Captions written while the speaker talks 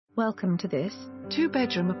Welcome to this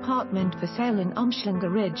two-bedroom apartment for sale in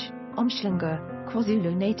Umhlanga Ridge, Umhlanga,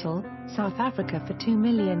 KwaZulu Natal, South Africa for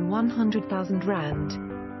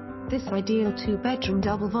R2,100,000. This ideal two-bedroom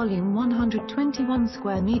double-volume 121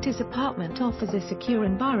 square meters apartment offers a secure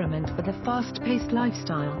environment for the fast-paced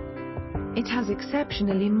lifestyle. It has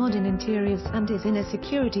exceptionally modern interiors and is in a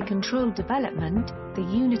security-controlled development. The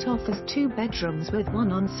unit offers 2 bedrooms with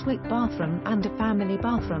 1 ensuite bathroom and a family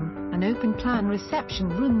bathroom, an open-plan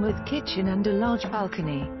reception room with kitchen and a large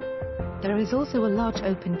balcony. There is also a large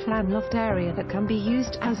open-plan loft area that can be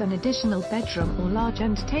used as an additional bedroom or large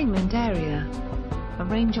entertainment area. A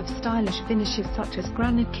range of stylish finishes such as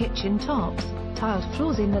granite kitchen tops, tiled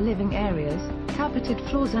floors in the living areas, carpeted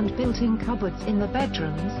floors and built-in cupboards in the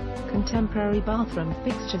bedrooms, contemporary bathroom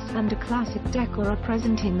fixtures and a classic decor are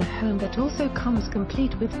present in the home that also comes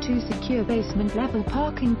complete with 2 secure basement-level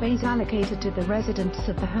parking bays allocated to the residents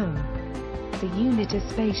of the home. The unit is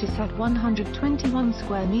spacious at 121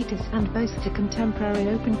 square meters and boasts a contemporary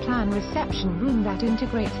open-plan reception room that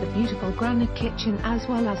integrates the beautiful granite kitchen as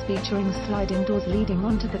well as featuring sliding doors leading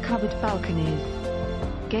onto the covered balconies.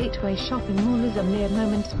 Gateway Shopping Mall is a mere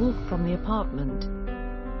moment's walk from the apartment.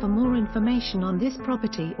 For more information on this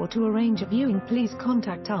property or to arrange a viewing, please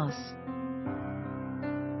contact us.